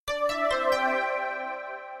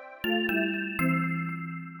Today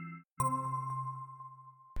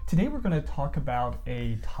we're going to talk about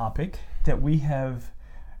a topic that we have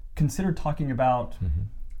considered talking about,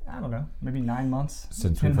 I don't know, maybe 9 months.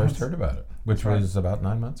 Since we first heard about it, which was about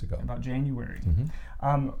 9 months ago. About January.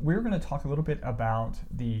 We're going to talk a little bit about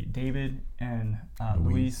the David and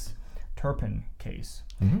Louise Turpin case.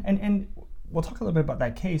 And we'll talk a little bit about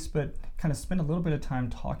that case, but kind of spend a little bit of time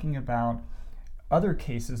talking about other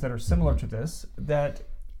cases that are similar to this that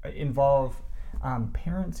involve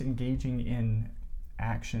parents engaging in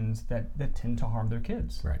actions that tend to harm their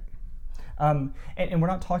kids. Right. And we're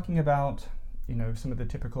not talking about, some of the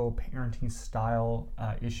typical parenting style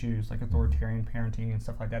issues like authoritarian parenting and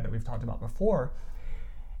stuff like that we've talked about before.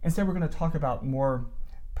 Instead, we're going to talk about more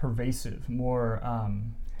pervasive, more,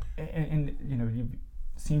 you've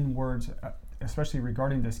seen words, especially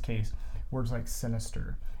regarding this case, words like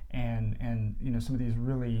sinister and some of these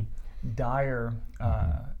really dire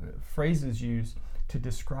phrases used to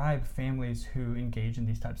describe families who engage in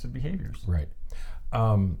these types of behaviors. Right.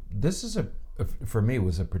 This is for me,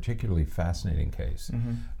 was a particularly fascinating case.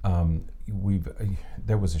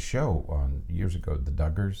 There was a show on years ago, The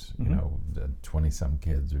Duggars, the 20-some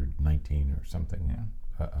kids or 19 or something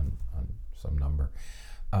on some number.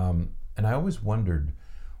 And I always wondered,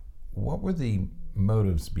 what were the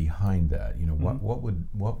motives behind that? What would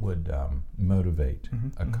motivate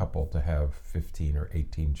a couple to have 15 or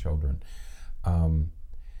 18 children? And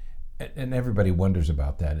everybody wonders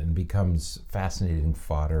about that, and becomes fascinating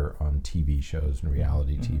fodder on TV shows and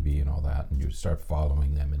reality TV and all that, and you start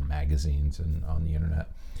following them in magazines and on the internet.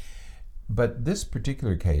 But this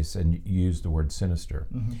particular case, and you use the word sinister,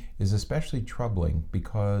 is especially troubling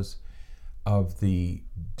because of the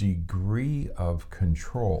degree of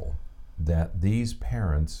control that these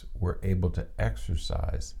parents were able to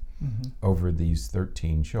exercise over these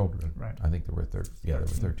 13 children. Right. I think there were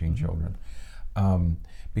 13 children.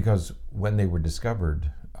 Because when they were discovered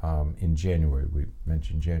in January, we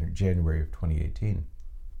mentioned January of 2018,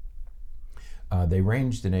 they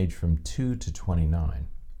ranged in age from 2 to 29.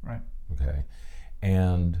 Right. Okay.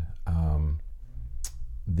 And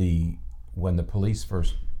when the police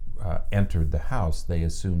first entered the house, they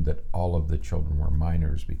assumed that all of the children were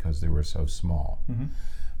minors because they were so small.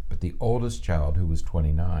 But the oldest child, who was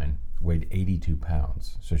 29, weighed 82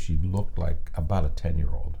 pounds. So she looked like about a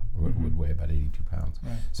 10-year-old would weigh about 82 pounds.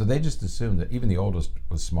 Right. So they just assumed that even the oldest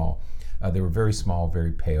was small. They were very small,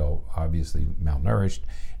 very pale, obviously malnourished,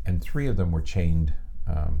 and 3 of them were chained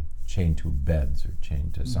to beds or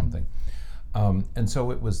chained to something. And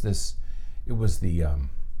so it was the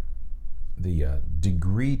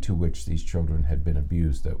degree to which these children had been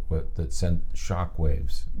abused that sent shock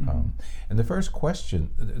waves. And the first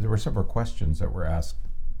question, there were several questions that were asked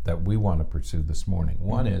that we want to pursue this morning.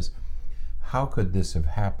 One is, how could this have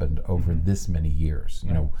happened over this many years?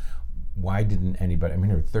 Why didn't anybody,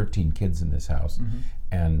 there were 13 kids in this house,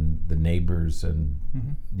 and the neighbors and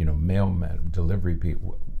mailmen, delivery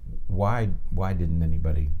people, why didn't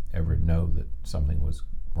anybody ever know that something was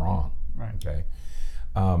wrong? Right. Okay.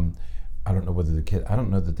 I don't know whether I don't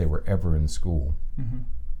know that they were ever in school,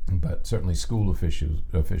 but certainly school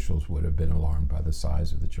officials would have been alarmed by the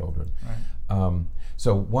size of the children. Right.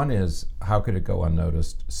 So one is, how could it go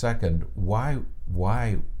unnoticed? Second, why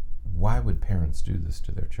would parents do this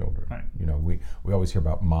to their children? Right. We always hear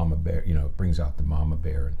about mama bear, it brings out the mama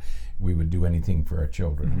bear, and we would do anything for our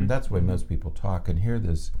children. And that's the way most people talk. And here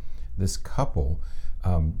this couple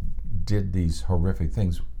did these horrific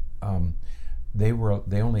things. They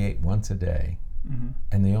only ate once a day,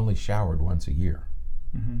 and they only showered once a year.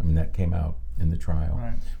 That came out in the trial.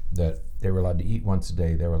 Right. That they were allowed to eat once a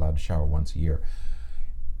day, they were allowed to shower once a year.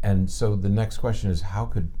 And so the next question is,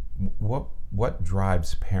 what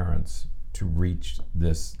drives parents to reach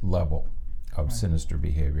this level of sinister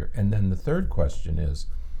behavior? And then the third question is,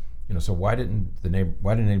 so why didn't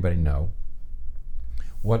anybody know?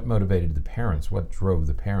 What motivated the parents? What drove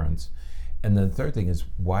the parents? And then the third thing is,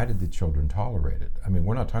 why did the children tolerate it?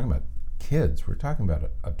 We're not talking about kids. We're talking about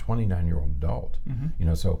a 29-year-old adult.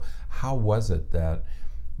 So how was it that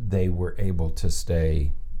they were able to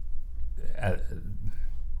stay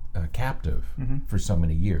captive for so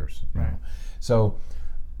many years? Right. So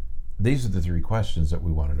these are the 3 questions that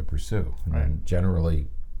we wanted to pursue. Right. And generally,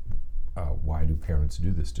 why do parents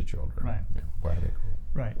do this to children? Right. Why are they cruel?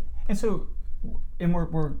 Right. And so,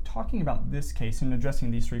 we're talking about this case and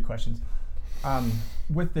addressing these 3 questions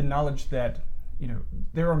with the knowledge that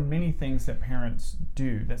there are many things that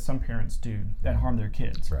some parents do that harm their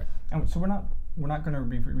kids. Right. And so we're not going to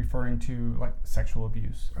be referring to like sexual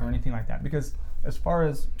abuse or anything like that, because as far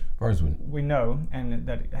as far as we know, and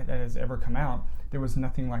that has ever come out, there was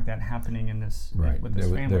nothing like that happening in this with this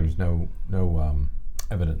family. There was no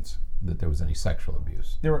evidence that there was any sexual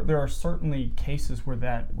abuse. There are certainly cases where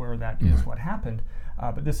that is what happened,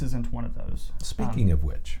 but this isn't one of those. Speaking of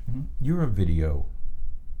which, you're a video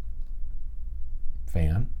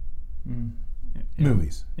fan. Yeah.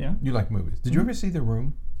 Movies. Yeah. You like movies. Did you ever see The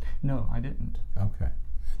Room? No, I didn't. Okay.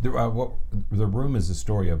 The Room is the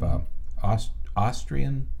story of a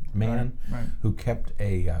Austrian man who kept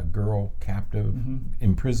a girl captive,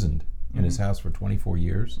 imprisoned in his house for 24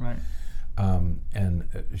 years. Right. And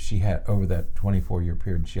she had, over that 24-year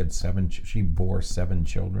period, she bore 7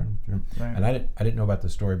 children. Right. And I didn't know about the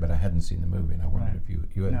story, but I hadn't seen the movie, and I wondered if you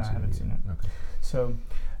hadn't seen it. No, I haven't seen it. Okay.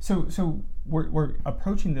 So we're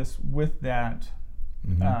approaching this with that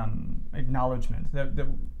acknowledgement that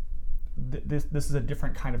this is a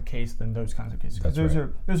different kind of case than those kinds of cases. That's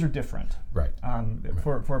those are different. Right.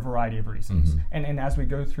 For a variety of reasons. And as we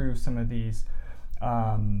go through some of these,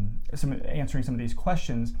 answering some of these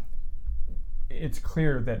questions, it's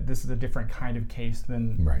clear that this is a different kind of case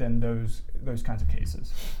than those kinds of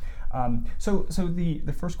cases. So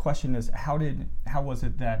the first question is, how was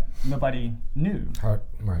it that nobody knew? Right.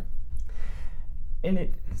 And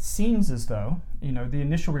it seems as though, the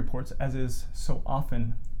initial reports, as is so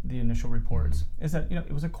often the initial reports, is that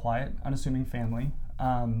it was a quiet, unassuming family.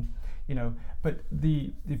 But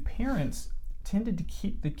the parents tended to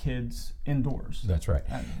keep the kids indoors. That's right.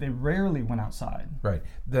 They rarely went outside. Right.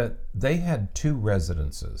 They had 2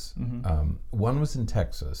 residences. One was in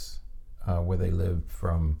Texas, where they lived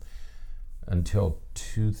from until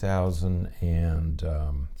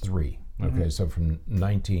 2003. Okay, so from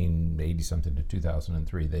 1980 something to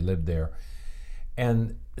 2003, they lived there,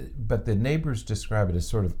 but the neighbors describe it as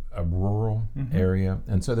sort of a rural area,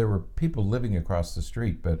 and so there were people living across the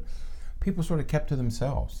street, but people sort of kept to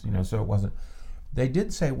themselves, so it wasn't. They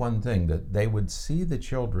did say one thing, that they would see the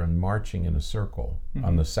children marching in a circle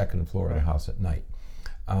on the second floor of the house at night,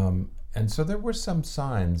 and so there were some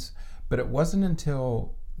signs, but it wasn't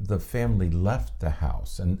until the family left the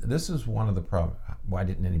house, and this is one of the problems. Why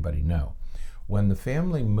didn't anybody know? When the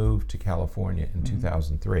family moved to California in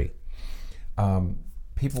 2003,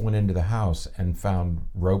 people went into the house and found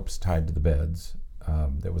ropes tied to the beds.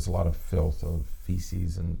 There was a lot of filth of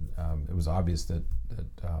feces, and it was obvious that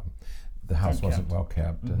the house wasn't well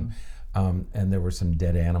kept, and there were some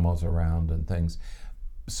dead animals around and things.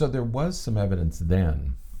 So there was some evidence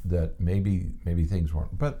then that maybe things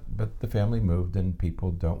weren't, but the family moved, and people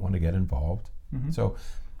don't want to get involved. So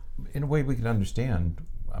in a way we can understand.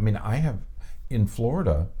 I mean, in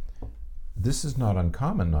Florida, this is not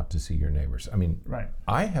uncommon not to see your neighbors. I mean,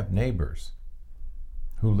 I have neighbors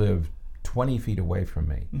who live 20 feet away from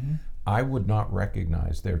me. I would not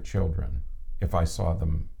recognize their children if I saw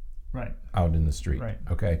them out in the street.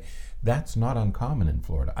 Okay, that's not uncommon in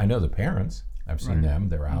Florida. I know the parents. I've seen them;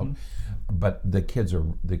 they're out. But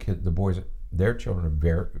the boys, their children are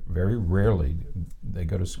very, very rarely. They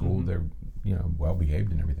go to school. They're well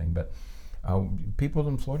behaved and everything. But people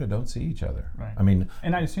in Florida don't see each other. Right. I mean,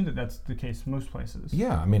 and I assume that that's the case most places.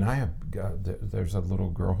 Yeah. I mean, I have. There's a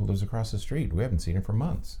little girl who lives across the street. We haven't seen her for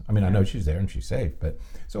months. I mean, I know she's there and she's safe. But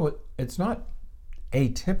so it's not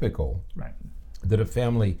atypical that a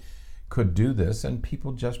family could do this, and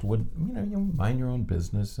people just would, mind your own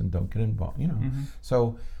business and don't get involved,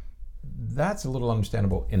 So that's a little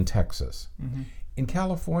understandable in Texas. In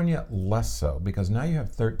California, less so, because now you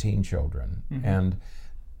have 13 children, and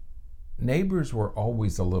neighbors were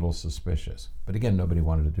always a little suspicious. But again, nobody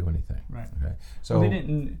wanted to do anything. Right. Okay. So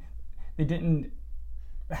they didn't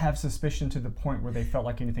have suspicion to the point where they felt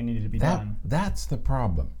like anything needed to be done. That's the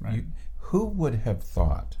problem. Right. Who would have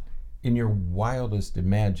thought, in your wildest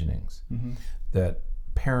imaginings, that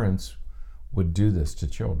parents would do this to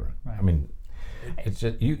children? I mean, it's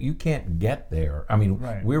just, you can't get there. I mean,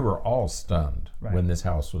 we were all stunned when this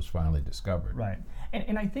house was finally discovered. Right,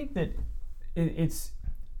 and I think that it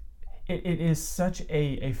is such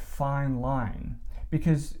a fine line,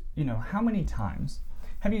 because how many times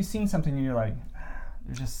have you seen something and you're like,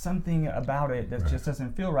 there's just something about it that just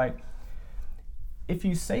doesn't feel right. If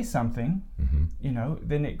you say something,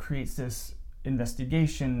 then it creates this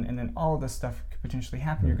investigation, and then all of this stuff could potentially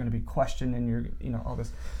happen. You're going to be questioned, and you're, all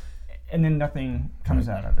this, and then nothing comes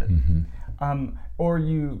out of it. Or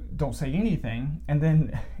you don't say anything, and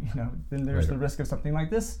then, then there's the risk of something like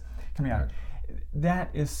this coming out.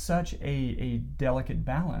 That is such a delicate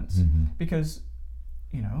balance, because,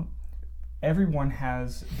 everyone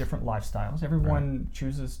has different lifestyles. Everyone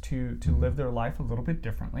chooses to live their life a little bit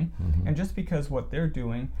differently. And just because what they're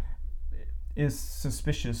doing is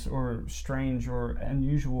suspicious or strange or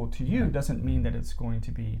unusual to you doesn't mean that it's going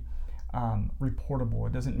to be reportable.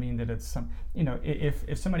 It doesn't mean that it's some,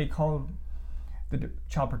 if somebody called the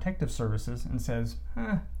Child Protective Services and says,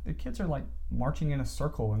 the kids are like marching in a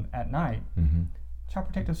circle at night. Child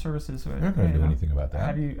Protective Services, they're not going to do anything about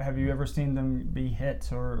that. Have you ever seen them be hit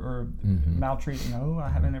or maltreated? No, I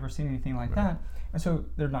haven't ever seen anything like that. And so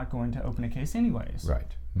they're not going to open a case anyways.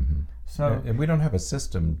 Right. So and we don't have a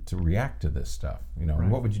system to react to this stuff.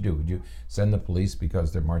 And what would you do? Would you send the police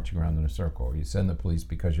because they're marching around in a circle, or you send the police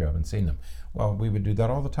because you haven't seen them? Well, we would do that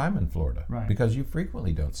all the time in Florida, because you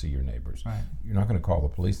frequently don't see your neighbors. You're not going to call the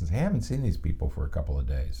police and say, hey, I haven't seen these people for a couple of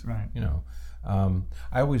days. I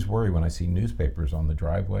always worry when I see newspapers on the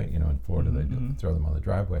driveway. In Florida, they throw them on the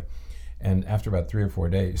driveway, and after about 3 or 4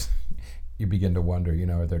 days, you begin to wonder,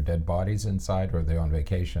 are there dead bodies inside, or are they on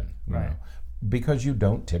vacation? You know? Because you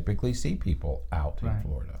don't typically see people out in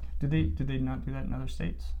Florida. Did they not do that in other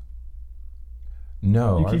states?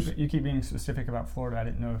 No. You keep being specific about Florida. I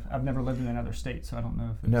didn't know. I've never lived in another state, so I don't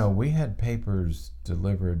know if it's... No, we had papers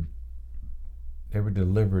delivered. They were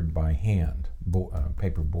delivered by hand,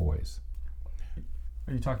 paper boys.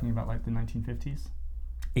 Are you talking about like the 1950s?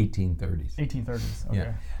 1830s. 1830s, okay.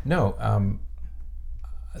 Yeah. No,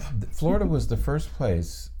 Florida was the first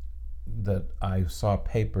place that I saw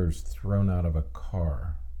papers thrown out of a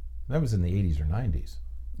car. That was in the 80s or 90s.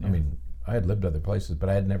 I mean, I had lived other places, but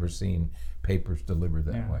I had never seen papers delivered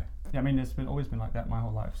that way. Yeah, I mean, it's always been like that my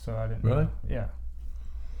whole life, so I didn't Really? know. Yeah.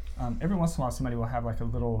 Every once in a while, somebody will have like a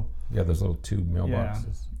little... Yeah, those little tube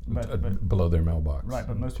mailboxes but below their mailbox. Right,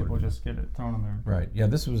 but most people just get it thrown on their... Right, yeah,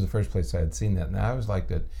 this was the first place I had seen that. And I always liked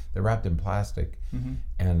it. They're wrapped in plastic,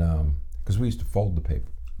 and because we used to fold the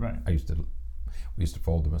paper. Right. We used to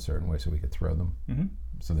fold them a certain way so we could throw them,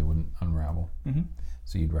 so they wouldn't unravel.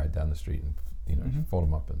 So you'd ride down the street and fold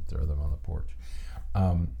them up and throw them on the porch.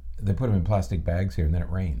 They put them in plastic bags here, and then it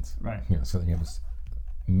rains. Right. So then you have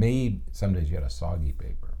some days you had a soggy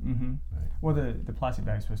paper. Right. Well, the plastic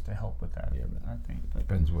bag is supposed to help with that. Yeah, I think. But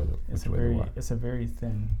depends which way they are. It's a very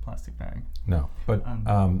thin plastic bag. No, but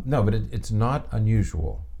it's not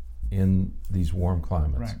unusual in these warm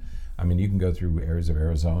climates. Right. I mean, you can go through areas of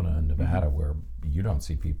Arizona and Nevada where you don't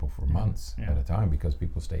see people for months at a time because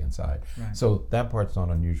people stay inside. Right. So that part's not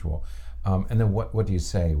unusual. And then what do you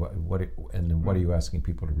say? What are you asking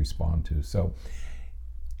people to respond to? So,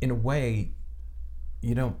 in a way,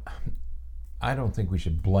 I don't think we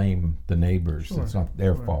should blame the neighbors. Sure. It's not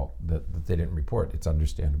their fault that they didn't report. It's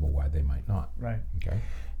understandable why they might not. Right. Okay.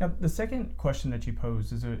 Now, the second question that you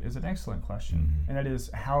posed is an excellent question, and that is,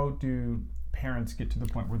 how do parents get to the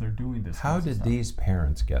point where they're doing this? How did these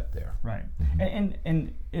parents get there? Right.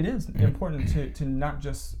 And it is important to not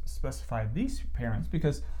just specify these parents,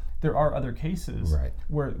 because there are other cases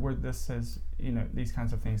where this says, these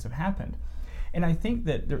kinds of things have happened. And I think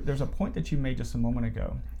that there's a point that you made just a moment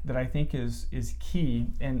ago that I think is key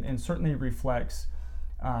and certainly reflects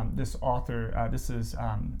this author. This is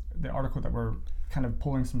the article that we're kind of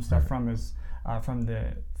pulling some stuff from is from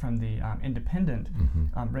the Independent,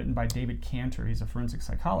 written by David Cantor. He's a forensic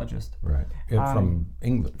psychologist. Right. From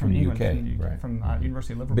England, from the UK. From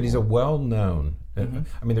University of Liverpool. But he's a well-known,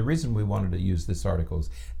 I mean, the reason we wanted to use this article is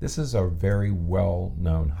this is a very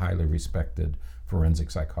well-known, highly respected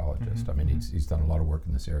forensic psychologist. I mean, he's done a lot of work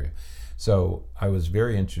in this area. So I was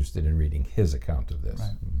very interested in reading his account of this.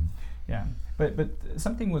 Right. Yeah. But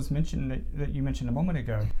something was mentioned that you mentioned a moment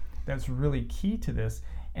ago that's really key to this,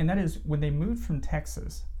 and that is when they moved from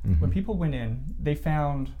Texas, when people went in, they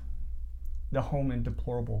found the home in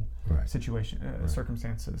deplorable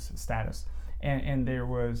circumstances, status, and there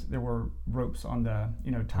were ropes on the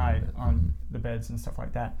tied on the beds and stuff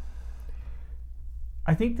like that.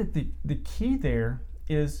 I think that the key there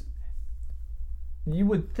is, you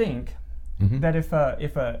would think that if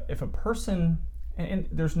a person, and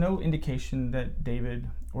there's no indication that David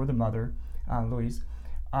or the mother, Louise,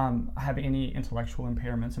 have any intellectual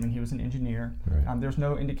impairments. I mean, he was an engineer. Right. There's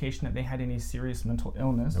no indication that they had any serious mental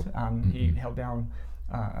illness. Nope. He held down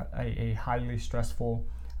a highly stressful.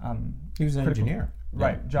 He was an engineer.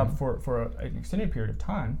 Right, job for an extended period of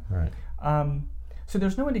time. Right. So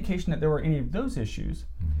there's no indication that there were any of those issues.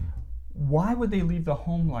 Why would they leave the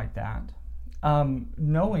home like that,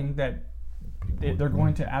 knowing that they're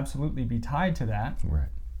going to absolutely be tied to that? Right.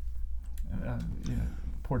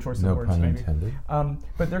 Poor choice of words, No pun maybe. intended.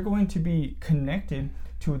 But they're going to be connected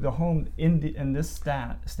to the home in this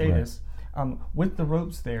status with the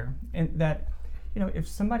ropes there, and that if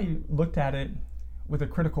somebody looked at it with a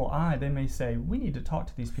critical eye, they may say, we need to talk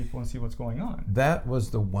to these people and see what's going on. That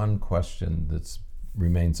was the one question that's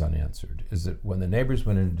remains unanswered is that when the neighbors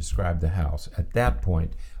went in and described the house, at that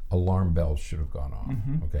point, alarm bells should have gone off.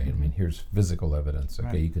 Okay, I mean, here's physical evidence.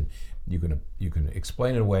 Okay, Right. you can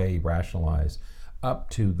explain it away, rationalize, up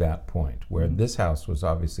to that point where this house was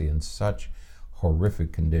obviously in such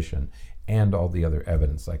horrific condition, and all the other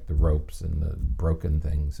evidence like the ropes and the broken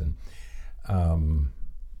things, and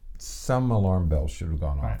some alarm bells should have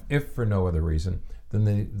gone off, Right. if for no other reason than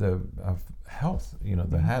the health,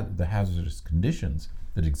 the hazardous conditions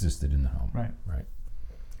that existed in the home. Right. Right.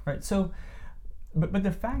 Right. So, but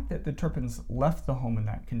the fact that the Turpins left the home in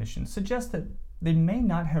that condition suggests that they may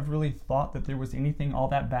not have really thought that there was anything all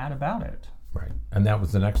that bad about it. Right. And that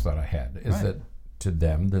was the next thought I had, is Right. that to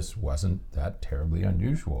them this wasn't that terribly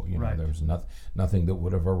unusual. Right. There was nothing that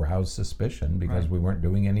would have aroused suspicion because Right. we weren't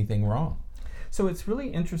doing anything wrong. So it's really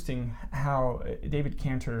interesting how David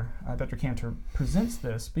Cantor, Dr. Cantor, presents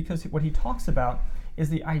this, because what he talks about is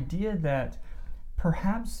the idea that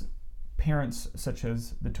perhaps parents such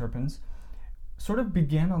as the Turpins sort of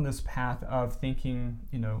began on this path of thinking,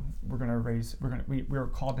 we're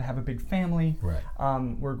called to have a big family. Right.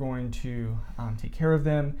 We're going to take care of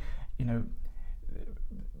them.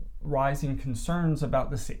 Rising concerns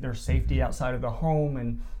about their safety outside of the home,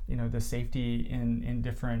 and the safety in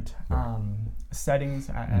different settings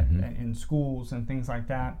in schools and things like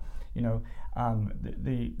that.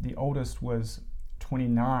 The oldest was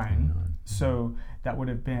 29, so that would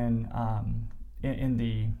have been in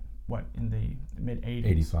the mid 80s,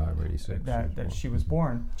 85 or 86. that she was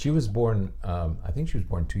born. She was born, I think she was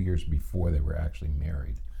born 2 years before they were actually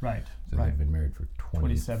married. Right. So right. they've been married for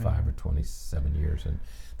 25 or 27 years, and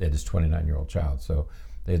they had this 29-year-old child. So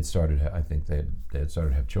they had started, they had started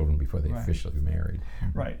to have children before they Right. officially married.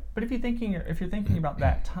 Right. But if you're thinking about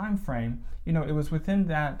that time frame, it was within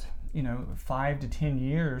that 5 to 10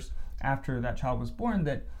 years after that child was born,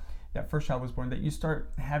 that first child was born, that you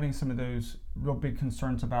start having some of those real big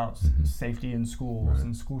concerns about safety in schools Right.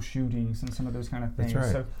 and school shootings and some of those kind of things.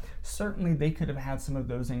 That's right. So certainly they could have had some of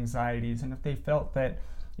those anxieties, and if they felt that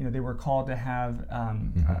they were called to have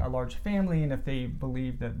a large family, and if they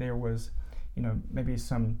believed that there was maybe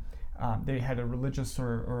some they had a religious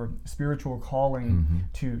or spiritual calling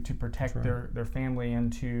to protect their family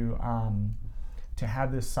and to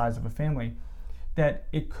have this size of a family, that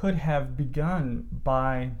it could have begun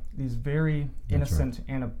by these very innocent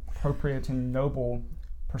and appropriate and noble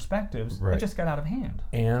perspectives that just got out of hand.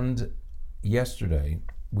 And yesterday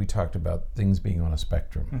we talked about things being on a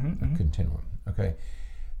spectrum, a continuum. Okay,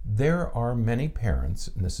 there are many parents,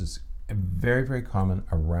 and this is very, very common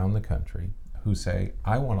around the country, who say,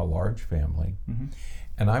 I want a large family,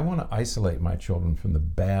 and I want to isolate my children from the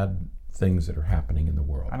bad things that are happening in the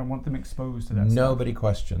world. I don't want them exposed to that Nobody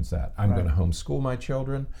questions that. I'm Right. going to homeschool my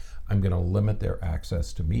children. I'm going to limit their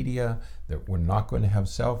access to media. That we're not going to have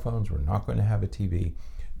cell phones. We're not going to have a TV.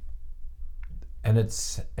 And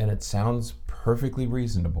it sounds perfectly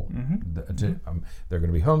reasonable. They're going to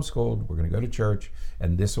be homeschooled. We're going to go to church,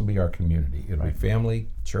 and this will be our community. It'll be family,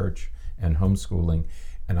 church, and homeschooling.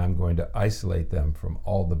 And I'm going to isolate them from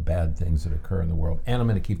all the bad things that occur in the world, and I'm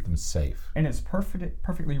going to keep them safe. And it's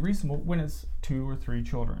perfectly reasonable when it's 2 or 3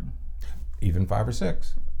 children. Even 5 or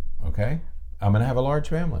 6. Okay, I'm going to have a large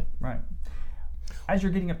family. Right. As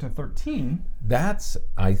you're getting up to 13, That's,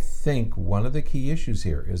 I think, one of the key issues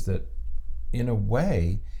here, is that, in a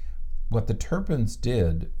way, what the Turpins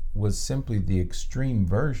did was simply the extreme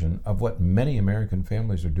version of what many American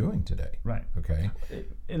families are doing today. right? Okay,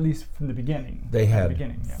 At least from the beginning. they From the had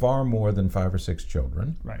beginning, yeah. far more than 5 or 6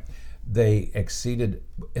 children. Right. They exceeded,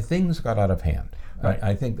 things got out of hand. Right.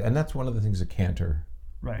 I think, and that's one of the things that Cantor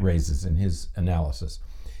Right. raises in his analysis.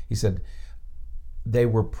 He said they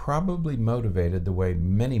were probably motivated the way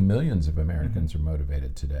many millions of Americans are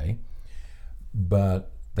motivated today,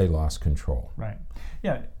 but they lost control. Right.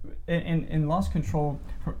 Yeah, and lost control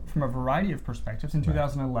from a variety of perspectives. In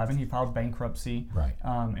 2011, he filed bankruptcy. Right.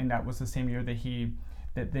 And that was the same year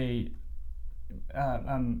that they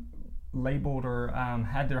labeled or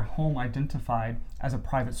had their home identified as a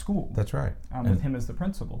private school. That's right. With him as the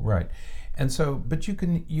principal. Right. And so, but you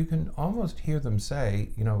can almost hear them say,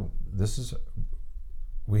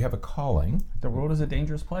 we have a calling. The world is a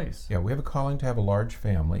dangerous place. Yeah, we have a calling to have a large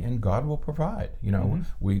family, and God will provide.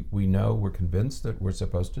 We know, we're convinced that we're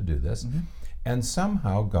supposed to do this, and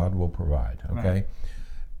somehow God will provide. Okay, Right.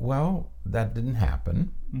 Well, that didn't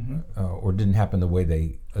happen, or didn't happen the way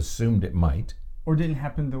they assumed it might. Or didn't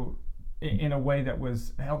happen in a way that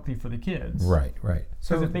was healthy for the kids. Right.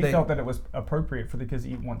 So if they felt that it was appropriate for the kids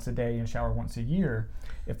to eat once a day and shower once a year,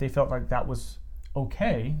 if they felt like that was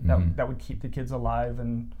okay, that would keep the kids alive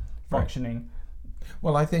and functioning,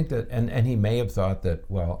 Well, I think that, and he may have thought that,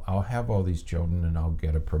 well, I'll have all these children and I'll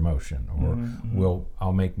get a promotion, or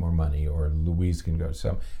I'll make more money, or Louise can go.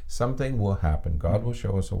 Something will happen. God will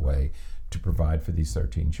show us a way to provide for these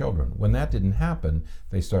 13 children. When that didn't happen,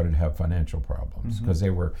 they started to have financial problems because they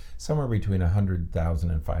were somewhere between $100,000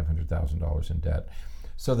 and $500,000 in debt.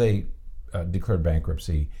 So they declared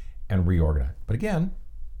bankruptcy and reorganized. But again,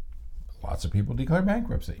 lots of people declare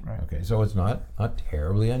bankruptcy. Right. Okay, so it's not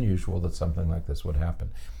terribly unusual that something like this would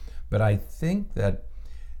happen. But I think that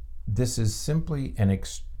this is simply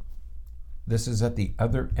this is at the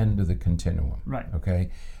other end of the continuum. Right.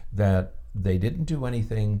 Okay, that they didn't do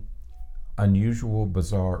anything unusual,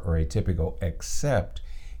 bizarre, or atypical except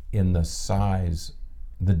in the size,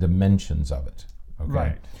 the dimensions of it. Okay.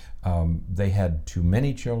 Right. They had too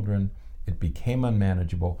many children. It became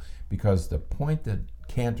unmanageable because the point that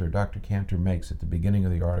Dr. Cantor makes at the beginning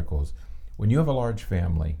of the article is when you have a large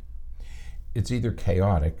family, it's either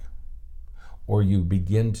chaotic or you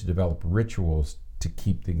begin to develop rituals to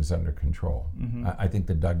keep things under control. I think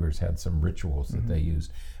the Duggars had some rituals that they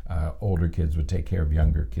used. Older kids would take care of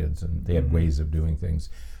younger kids, and they had ways of doing things.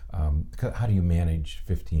 How do you manage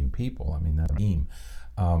 15 people? I mean, that's a team.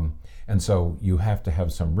 And so you have to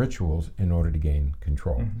have some rituals in order to gain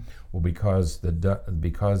control. Well, because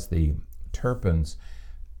the Turpins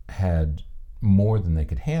had more than they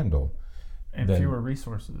could handle, and fewer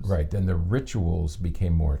resources. Right. Then the rituals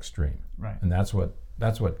became more extreme. Right. And that's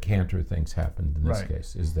what Cantor thinks happened in this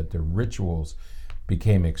case, is that the rituals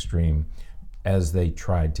became extreme as they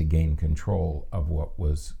tried to gain control of what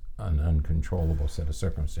was an uncontrollable set of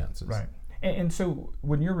circumstances. Right. And so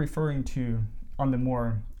when you're referring to on the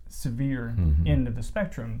more severe end of the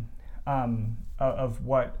spectrum of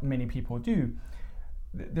what many people do,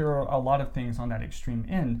 there are a lot of things on that extreme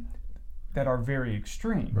end that are very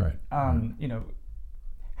extreme. Right. You know,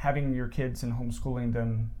 having your kids and homeschooling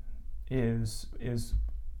them is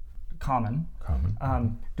common.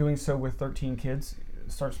 Doing so with 13 kids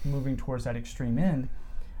starts moving towards that extreme end.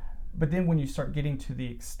 But then when you start getting to the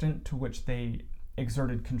extent to which they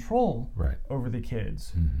exerted control over the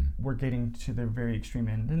kids, we're getting to the very extreme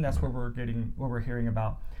end, and that's where we're hearing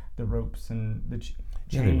about the ropes and the chains.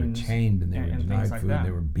 Yeah, they were chained and they were denied like food. That. And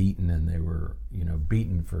they were beaten, and they were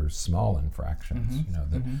beaten for small infractions.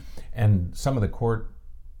 And some of the court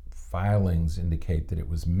filings indicate that it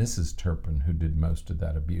was Mrs. Turpin who did most of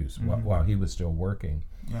that abuse while he was still working.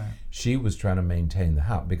 Right. She was trying to maintain the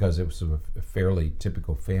house because it was a fairly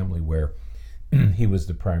typical family where he was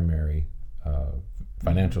the primary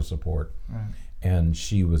financial support, and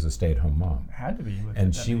she was a stay-at-home mom. Had to be.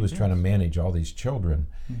 And she was trying to manage all these children,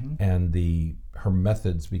 and her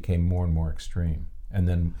methods became more and more extreme. And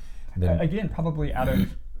then again, probably out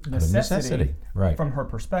of necessity, right, from her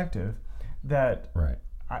perspective, that right.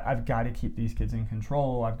 I've got to keep these kids in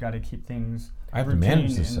control. I've got to keep things I have to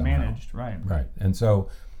manage this and managed, right. And so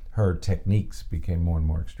her techniques became more and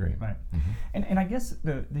more extreme. Right. And I guess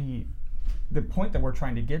the point that we're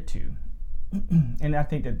trying to get to, and I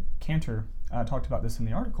think that Cantor talked about this in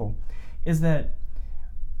the article, is that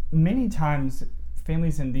many times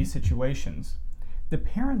families in these situations, the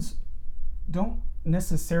parents don't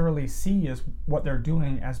necessarily see as what they're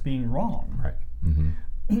doing as being wrong. Right.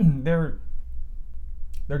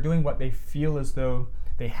 They're doing what they feel as though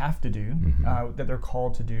they have to do, that they're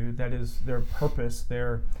called to do, that is their purpose,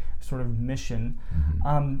 their sort of mission.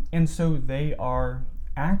 And so they are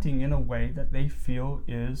acting in a way that they feel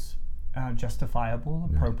is justifiable,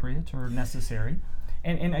 appropriate, or necessary.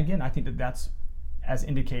 And again, I think that that's as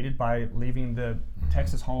indicated by leaving the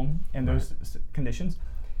Texas home in those conditions.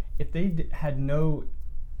 If they had no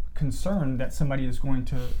concern that somebody is going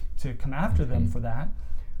to come after them for that.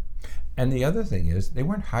 And the other thing is, they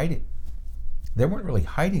weren't hiding. They weren't really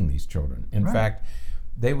hiding these children. In fact,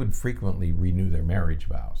 they would frequently renew their marriage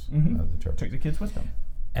vows. Took the kids with them.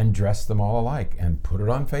 And dress them all alike and put it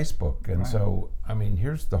on Facebook. And so, I mean,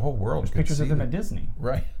 here's the whole world. There's pictures of them at Disney.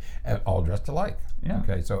 Right. And all dressed alike. Yeah.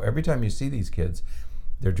 Okay, so every time you see these kids,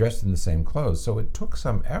 they're dressed in the same clothes. So it took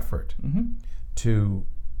some effort to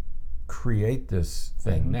create this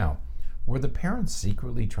thing. Now, were the parents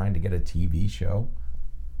secretly trying to get a TV show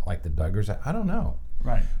like the Duggars? I don't know.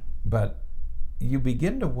 Right. But you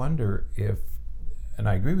begin to wonder if, and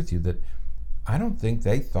I agree with you, that I don't think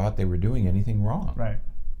they thought they were doing anything wrong. Right.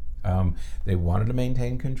 They wanted to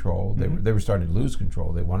maintain control. They were starting to lose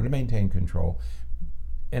control. They wanted to maintain control.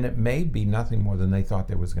 And it may be nothing more than they thought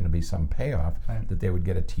there was going to be some payoff, that they would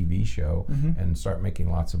get a TV show and start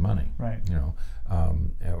making lots of money. Right.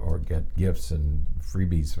 Or get gifts and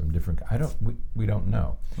freebies from different. We don't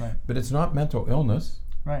know. Right. But it's not mental illness.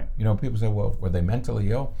 Right. People say, well, were they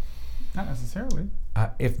mentally ill? Not necessarily.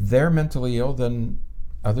 If they're mentally ill, then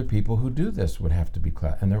other people who do this would have to be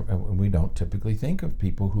and we don't typically think of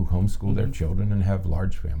people who homeschool their children and have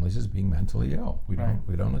large families as being mentally ill. We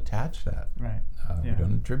don't attach that. Right. We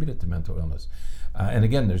don't attribute it to mental illness. And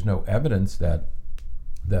again, there's no evidence that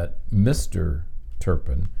Mr.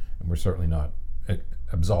 Turpin, and we're certainly not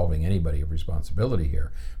absolving anybody of responsibility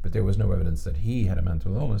here, but there was no evidence that he had a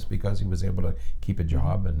mental illness because he was able to keep a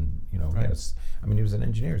job and, he was an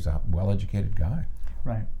engineer, he's a well-educated guy.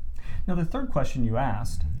 Right. Now, the third question you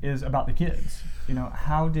asked is about the kids.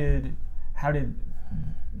 How did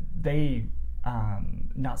they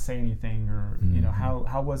not say anything, or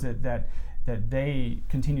how was it that they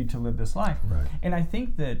continued to live this life? Right. And I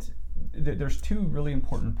think that there's two really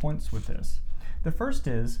important points with this. The first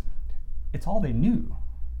is it's all they knew.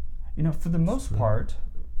 For the most part,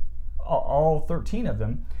 all 13 of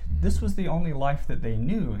them, this was the only life that they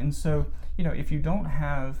knew. And so, if you don't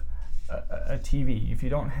have a TV, if you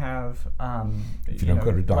don't have if you don't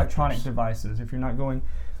go to electronic devices, if you're not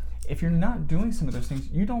doing some of those things,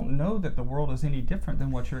 you don't know that the world is any different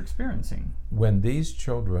than what you're experiencing. When these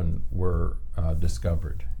children were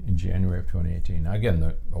discovered in January of 2018, again,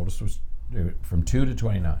 the oldest was from 2 to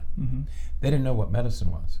 29, they didn't know what medicine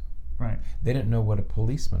was. Right. They didn't know what a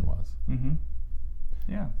policeman was. Mm-hmm.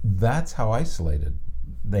 Yeah. That's how isolated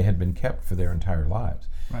they had been kept for their entire lives.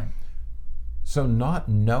 Right. So not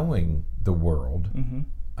knowing the world,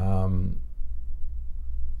 and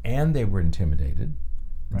they were intimidated,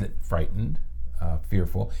 frightened,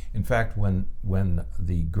 fearful. In fact, when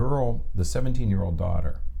the girl, the 17-year-old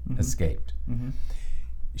daughter, escaped,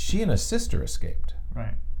 she and a sister escaped.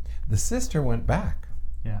 Right. The sister went back.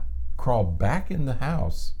 Yeah. Crawled back in the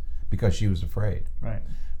house because she was afraid. Right.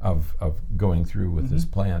 Of going through with this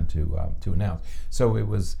plan to announce. So it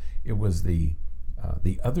was the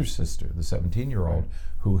other sister, the 17-year-old,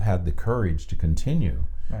 who had the courage to continue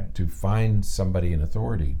to find somebody in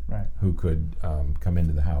authority who could come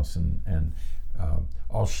into the house, and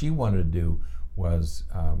all she wanted to do was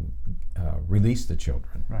release the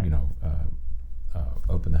children.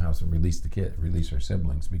 Open the house and release her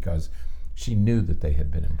siblings, because she knew that they had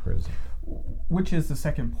been in prison. Which is the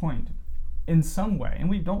second point. In some way, and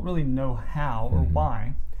we don't really know how or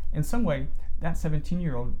why, in some way, that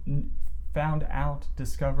 17-year-old found out,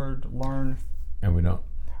 discovered, learned, and we don't,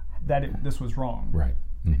 that this was wrong. Right.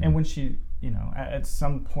 And when she, at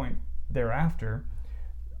some point thereafter,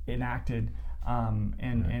 enacted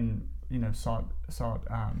and sought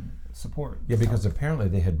support. Yeah, because apparently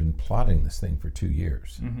they had been plotting this thing for 2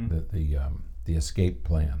 years. The escape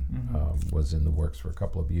plan was in the works for a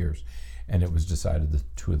couple of years, and it was decided the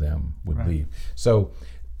two of them would leave. So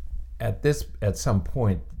at some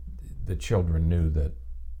point, the children knew that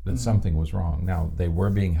something was wrong. Now, they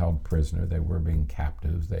were being held prisoner, they were being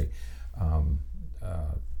captives, they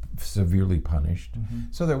severely punished.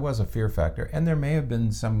 So there was a fear factor, and there may have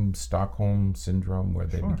been some Stockholm syndrome where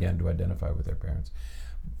they began to identify with their parents.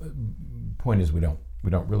 Point is, we don't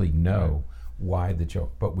really know why the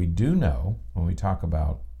children, but we do know, when we talk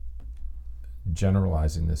about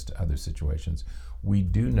generalizing this to other situations, we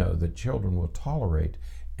do know that children will tolerate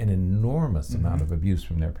an enormous amount of abuse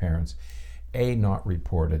from their parents, A, not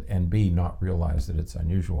report it, and B, not realize that it's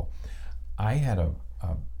unusual. I had a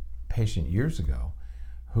patient years ago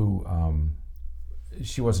who,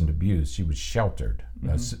 she wasn't abused, she was sheltered,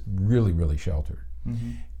 really, really sheltered.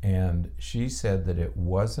 And she said that it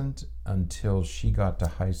wasn't until she got to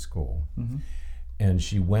high school and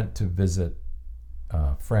she went to visit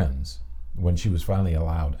friends when she was finally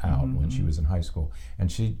allowed out, when she was in high school.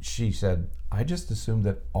 And she said, I just assumed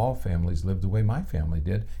that all families lived the way my family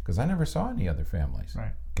did, because I never saw any other families.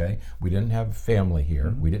 Right. Okay, we didn't have family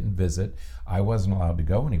here. We didn't visit. I wasn't allowed to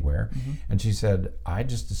go anywhere. And she said, I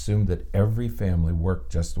just assumed that every family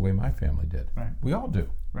worked just the way my family did. Right. We all do.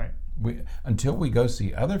 Right. Until we go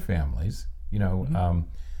see other families,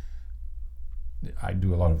 I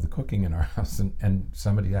do a lot of the cooking in our house, and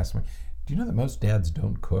somebody asked me, do you know that most dads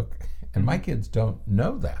don't cook? And my kids don't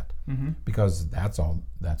know that, because that's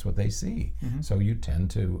what they see. So you tend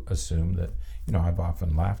to assume that, I've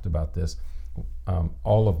often laughed about this.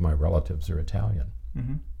 All of my relatives are Italian.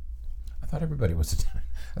 I thought everybody was Italian.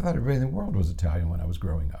 I thought everybody in the world was Italian when I was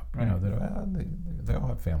growing up. They all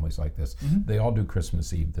have families like this. They all do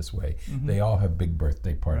Christmas Eve this way. They all have big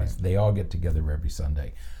birthday parties. They all get together every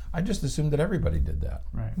Sunday. I just assumed that everybody did that.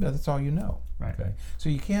 Right. That's all you know. Right. Okay. So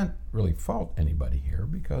you can't really fault anybody here,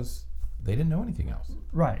 because they didn't know anything else.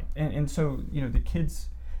 Right. And so, the kids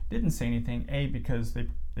didn't say anything, A, because they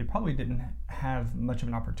probably didn't have much of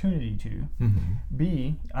an opportunity to.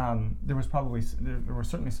 B, there was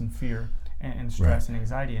certainly some fear, and stress and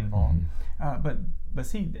anxiety involved. But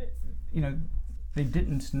see, they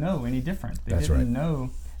didn't know any different. They didn't know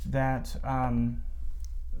that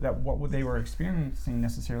that what they were experiencing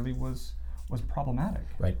necessarily was problematic.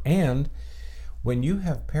 Right. And when you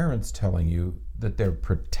have parents telling you that they're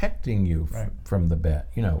protecting you from the bad,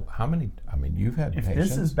 you've had if patients.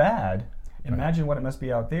 This is bad, imagine what it must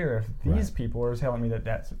be out there if these people are telling me that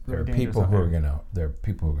that's there are dangerous. People who are going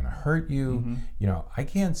to hurt you. I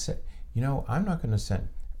can't say, I'm not going to send.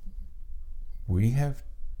 We have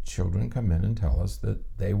children come in and tell us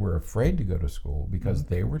that they were afraid to go to school because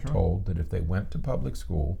they were told that if they went to public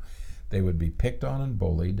school, they would be picked on and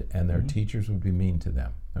bullied, and their teachers would be mean to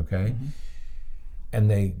them. Okay. And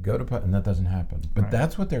they go to, and that doesn't happen. But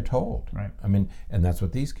that's what they're told. Right. And that's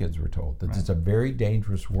what these kids were told. That it's a very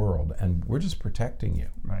dangerous world, and we're just protecting you.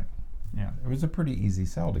 Right. Yeah. It was a pretty easy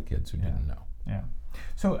sell to kids who didn't know. Yeah.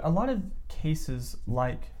 So a lot of cases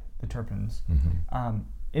like the Turpins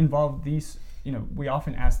involve these. We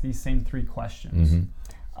often ask these same three questions,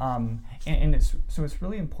 and it's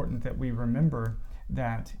really important that we remember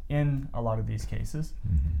that in a lot of these cases,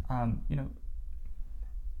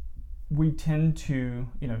 we tend to,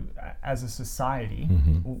 as a society,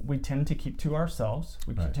 we tend to keep to ourselves.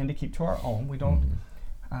 We tend to keep to our own. We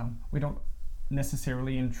don't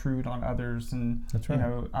necessarily intrude on others and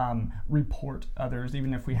report others,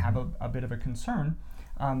 even if we have a bit of a concern.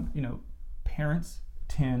 Parents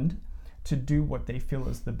tend to do what they feel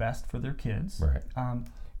is the best for their kids. Right.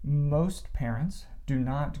 Most parents do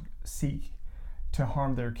not seek to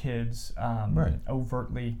harm their kids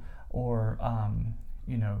overtly or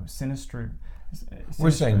sinister.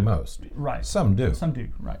 We're saying most. Right. Some do. Some do.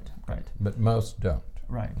 Right. But most don't.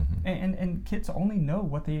 Right. And kids only know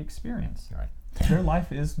what they experience. Right. Their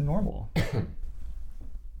life is normal.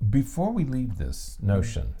 Before we leave this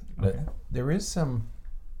notion, there is some.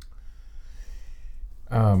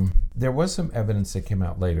 There was some evidence that came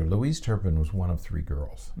out later. Louise Turpin was one of 3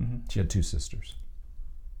 girls. She had 2 sisters.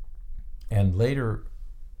 And later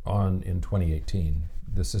on in 2018,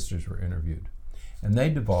 the sisters were interviewed. And they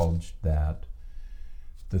divulged that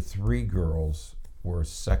the 3 girls were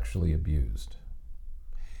sexually abused.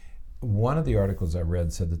 One of the articles I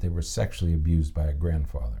read said that they were sexually abused by a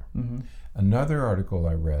grandfather. Another article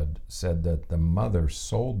I read said that the mother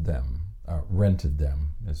sold them, rented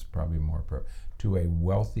them, is probably more appropriate, to a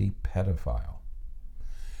wealthy pedophile.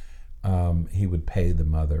 He would pay the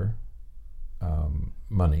mother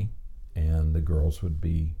money, and the girls would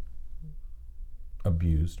be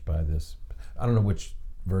abused by this. I don't know which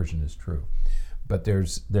version is true, but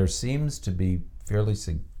there seems to be fairly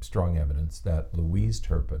strong evidence that Louise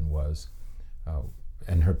Turpin was,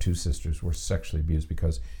 and her 2 sisters were sexually abused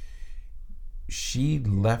because she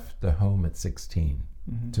left the home at 16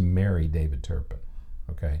 to marry David Turpin.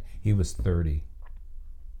 Okay, he was 30.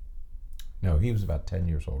 No, he was about 10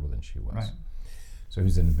 years older than she was. Right. So he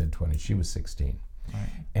was in the mid-20s. She was 16. Right.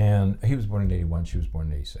 And he was born in 81. She was born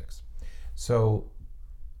in 86. So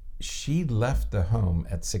she left the home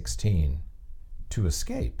at 16 to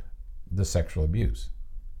escape the sexual abuse.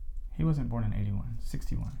 He wasn't born in 81,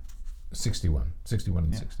 61. 61 and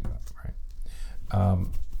 61, right.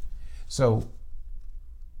 So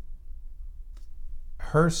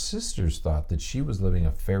her sisters thought that she was living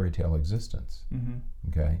a fairy tale existence.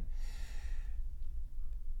 Okay.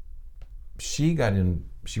 She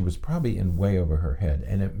was probably in way over her head,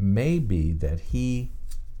 and it may be that he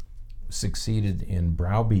succeeded in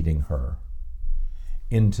browbeating her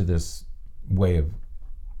into this way of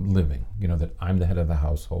living, that I'm the head of the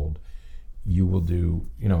household, you will do,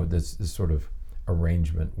 this sort of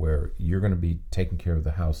arrangement where you're going to be taking care of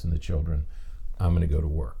the house and the children, I'm going to go to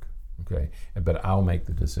work, okay, but I'll make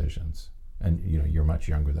the decisions, and you're much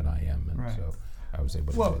younger than I am, and so I was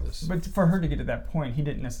able to do this. But for her to get to that point, he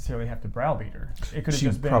didn't necessarily have to browbeat her. It could have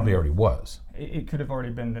just been. She probably already was. It could have already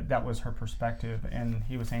been that was her perspective, and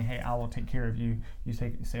he was saying, "Hey, I will take care of you. You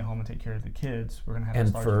stay home and take care of the kids. We're going to have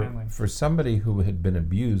this large family." And for somebody who had been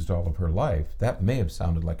abused all of her life, that may have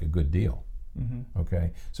sounded like a good deal.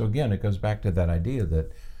 Okay, so again, it goes back to that idea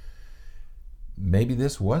that maybe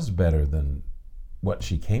this was better than what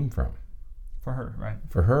she came from. For her, right?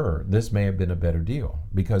 For her, this may have been a better deal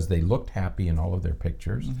because they looked happy in all of their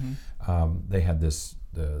pictures. They had this,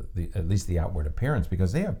 at least the outward appearance,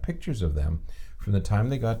 because they have pictures of them from the time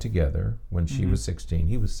they got together when she was 16.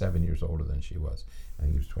 He was 7 years older than she was. I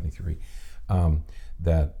think he was 23.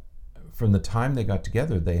 That from the time they got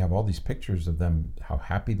together, they have all these pictures of them, how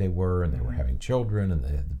happy they were, and they were having children, and they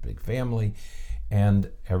had the big family,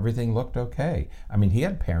 and everything looked okay. I mean, he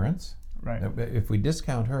had parents. Right. If we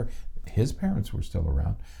discount her, his parents were still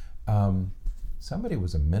around. somebody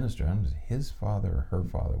was a minister. I don't know, his father or her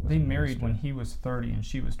father was. They a married minister. when he was 30 and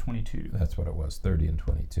she was 22. That's what it was, 30 and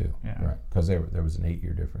 22. Yeah. Right, because there was an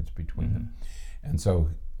 8-year difference between them. And so,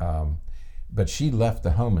 but she left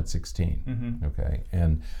the home at 16, okay,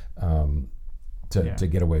 and to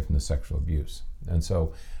get away from the sexual abuse. And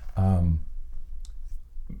so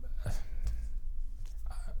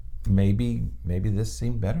maybe this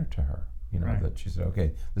seemed better to her, that she said,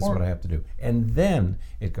 okay, this is what I have to do. And then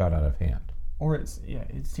it got out of hand. Or it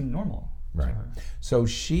seemed normal to her. So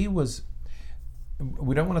she was,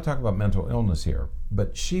 we don't want to talk about mental illness here,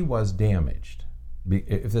 but she was damaged.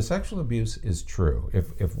 If the sexual abuse is true,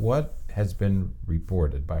 if what has been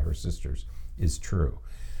reported by her sisters is true,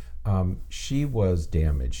 she was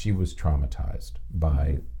damaged. She was traumatized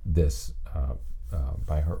by this,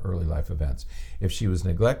 by her early life events. If she was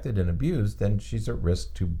neglected and abused, then she's at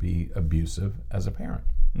risk to be abusive as a parent.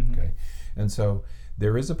 Okay, and so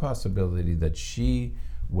there is a possibility that she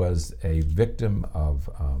was a victim of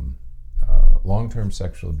long-term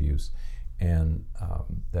sexual abuse, and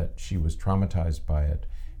that she was traumatized by it,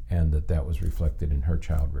 and that was reflected in her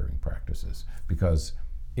child-rearing practices. Because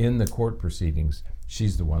in the court proceedings,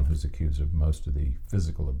 she's the one who's accused of most of the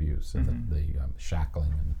physical abuse and the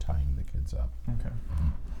shackling and the tying the kids up. Okay.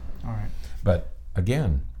 All right. But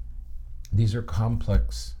again, these are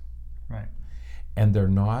complex. Right. And they're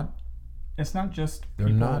not. It's not just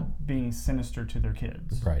people being sinister to their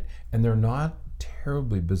kids. Right. And they're not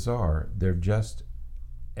terribly bizarre. They're just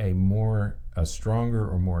a stronger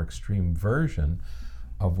or more extreme version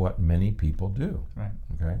of what many people do. Right.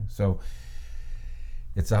 Okay. So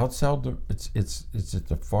it's outside. It's at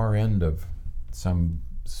the far end of some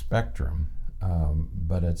spectrum,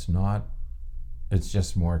 but it's not. It's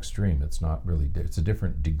just more extreme. It's not really. It's a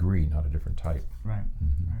different degree, not a different type. Right.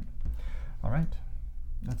 Right. All right.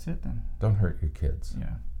 That's it then. Don't hurt your kids.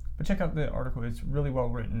 Yeah. But check out the article. It's really well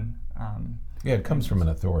written. Yeah, it comes from an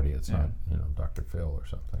authority. It's not, Dr. Phil or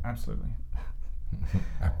something. Absolutely.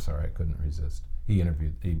 I'm sorry, I couldn't resist. He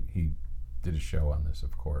did a show on this,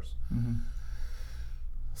 of course.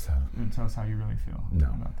 So tell us how you really feel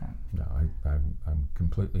about that. No, I'm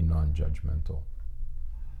completely non-judgmental.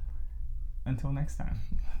 Until next time,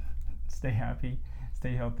 stay happy,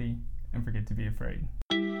 stay healthy, and forget to be afraid.